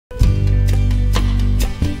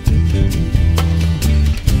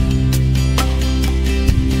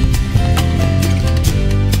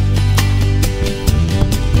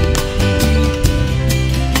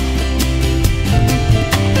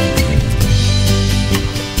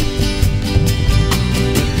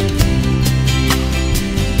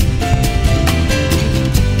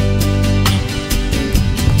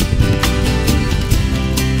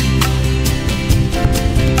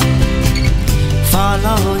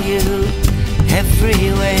you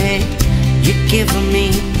everywhere. You give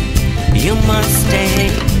me, you must stay.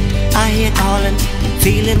 I hear calling,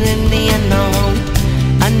 feeling in the unknown.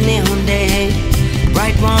 A new day,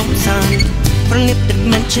 bright warm sun. From the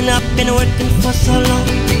dimension I've been working for so long.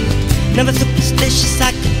 Never superstitious,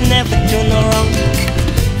 I could never do no wrong.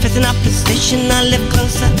 Facing opposition, I live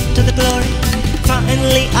closer to the glory.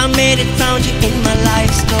 Finally I made it, found you in my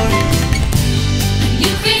life story.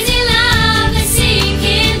 You crazy love is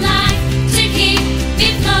sinking life to keep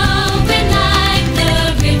it flowing like the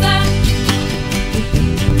river,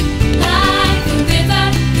 like the river.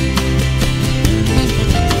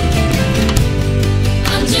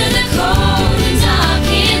 Under the cold and dark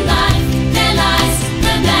in life, there lies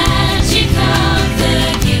the magic of the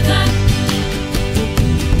giver,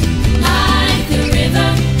 like the river.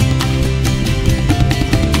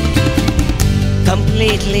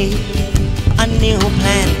 Completely a new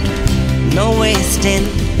plan, no wasting,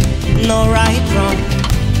 no right wrong,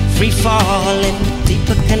 free falling,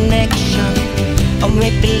 deeper connection, or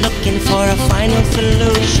maybe looking for a final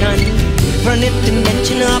solution. From a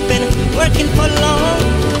dimension I've been working for long.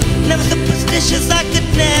 Never superstitious, I could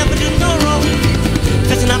never do no wrong.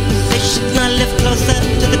 Facing opposition, I live closer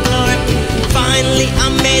to the glory. Finally I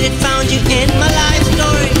made it, found you in my life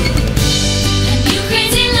story. You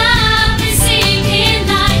crazy love is sinking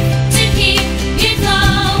life to keep it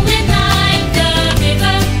flowing like the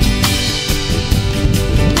river,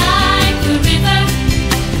 like the river.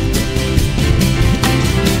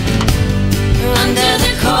 Under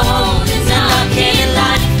the cold and dark in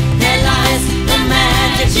life, there lies the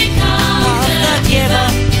magic of the giver,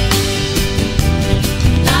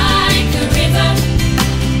 like the river.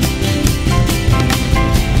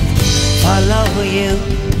 Follow you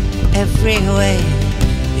everywhere.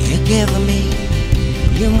 You give me,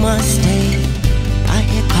 you must stay. I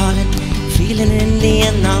hear calling, feeling in the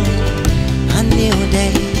unknown. A new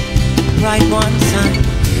day, bright one sun.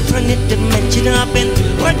 From the dimension I've been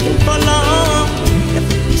working for long.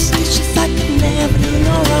 Never superstitious, I could never do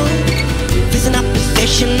no wrong. Facing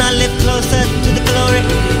opposition, I live closer to the glory.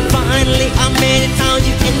 Finally I made it, found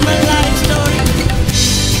you in my life story.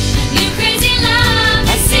 You crazy love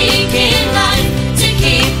is sinking life to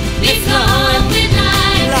keep it flowing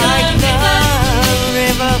like the river,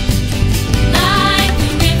 river. like the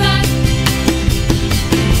river.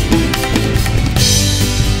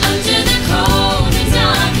 Under the cold and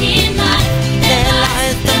dark in life, there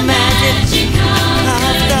lies the magic of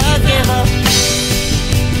the giver,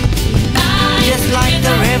 Just like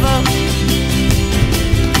the river.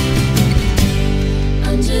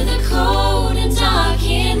 Under the cold and dark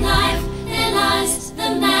in life, there lies the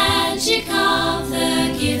magic of the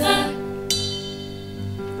giver,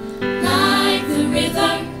 like the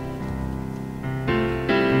river.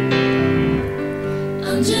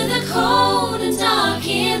 Under the cold and dark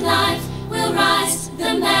in life will rise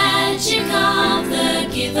the magic of the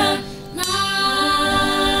giver, like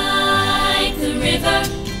the river.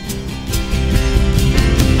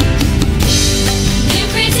 You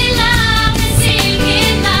crazy love is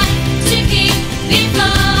sinking life to keep it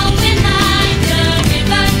flowing like the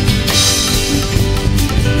river,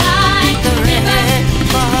 like the river.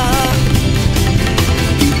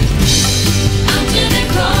 Under the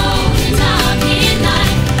cold and dark in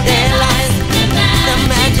life, there lies the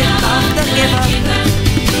magic of the giver,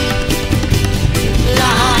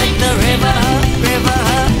 Like the river, river,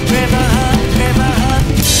 river, river.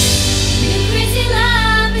 You crazy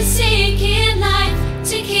love is sinking life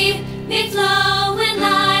to keep me flowing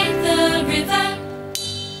like the river,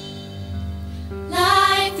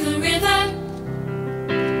 like the river.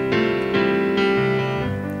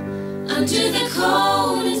 Under the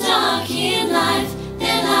cold and dark in life,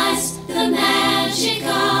 there lies the magic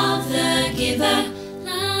of the giver.